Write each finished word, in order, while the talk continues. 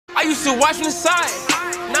Used to watch from the side,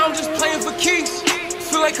 now I'm just playing for keeps.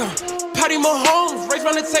 Feel like I'm Patty Mahomes, raised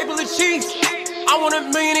round the table of cheese. I want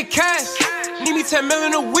 $1 million in cash, need me 10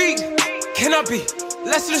 million a week. Can I be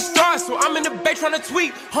less than the stars? So I'm in the bay trying to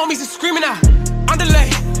tweet. Homies are screaming out, underlay,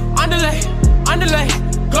 underlay, underlay,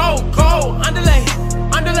 go, go, underlay,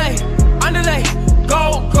 underlay, underlay,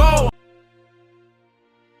 go, go.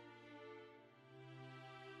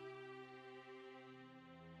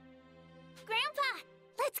 Grandpa,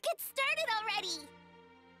 let's get started already!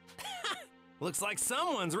 Looks like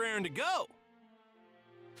someone's raring to go.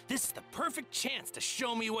 This is the perfect chance to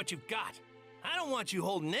show me what you've got. I don't want you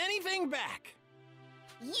holding anything back.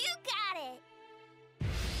 You got it!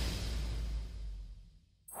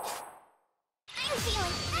 I'm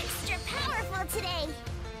feeling extra powerful today!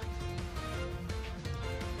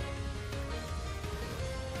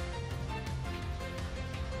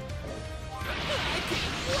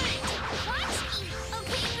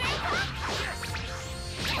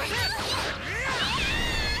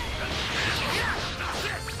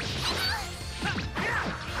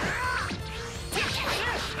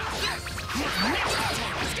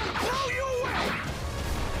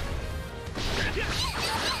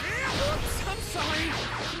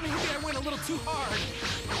 Too hard.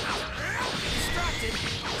 Distracted.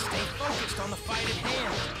 Stay focused on the fight at hand.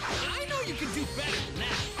 I know you can do better than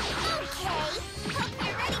that. Okay. Hope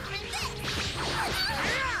you're ready for this.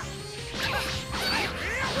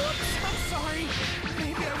 Oops, I'm sorry.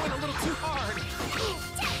 Maybe I went a little too hard.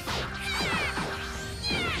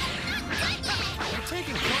 You're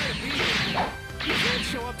taking quite a beating. You can't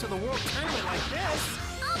show up to the World Tournament like this.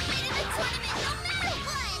 I'll win in the tournament no matter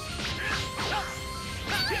what.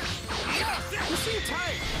 You seem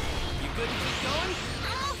tired. You good to keep going?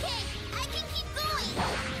 I'm okay. I can keep going.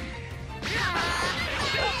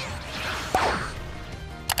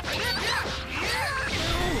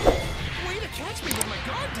 Way to catch me with my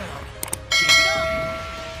guard down. Keep it up.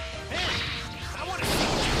 Hey, I want to see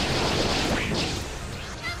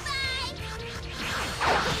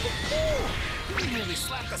you. You nearly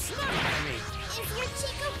slapped the snot out of me. Is your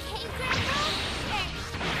chick okay, Grandpa?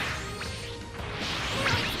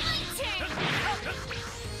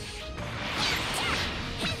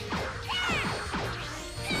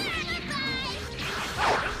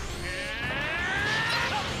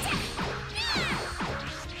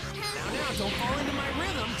 Don't fall into my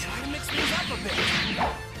rhythm. Try to mix things up a bit.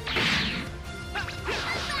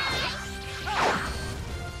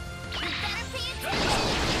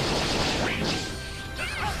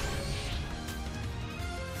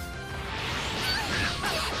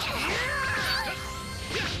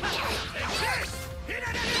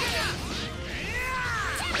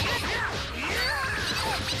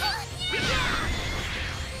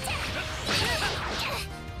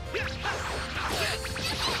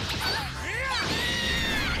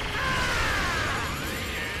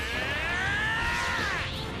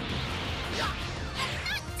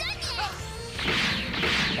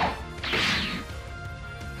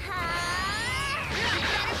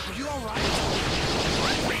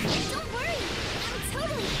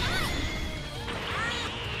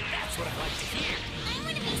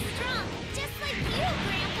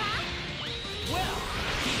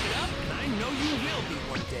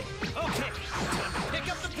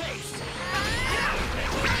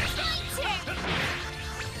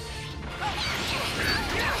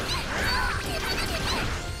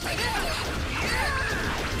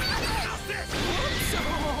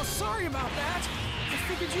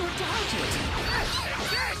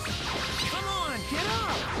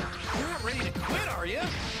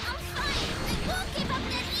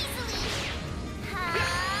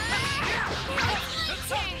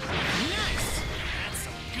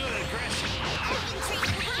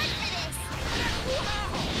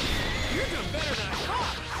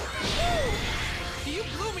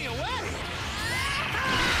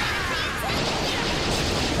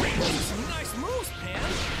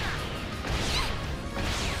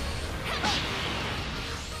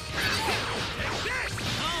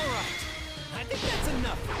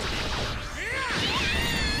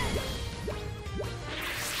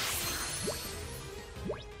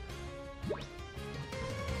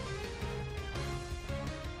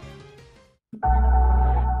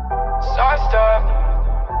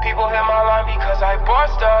 People hit my line because I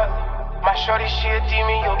bossed up. My shorty, she a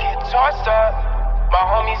demon, you'll get tossed up. My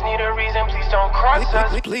homies need a reason, please don't cross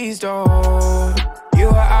us. Please don't. You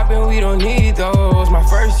are up and we don't need those. My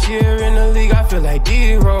first year in the league, I feel like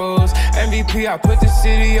D-Rose. MVP, I put the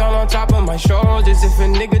city all on top of my shoulders. If a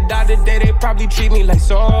nigga died today, they probably treat me like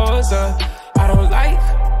Sosa. I don't like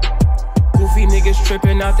goofy niggas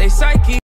tripping out they psyche.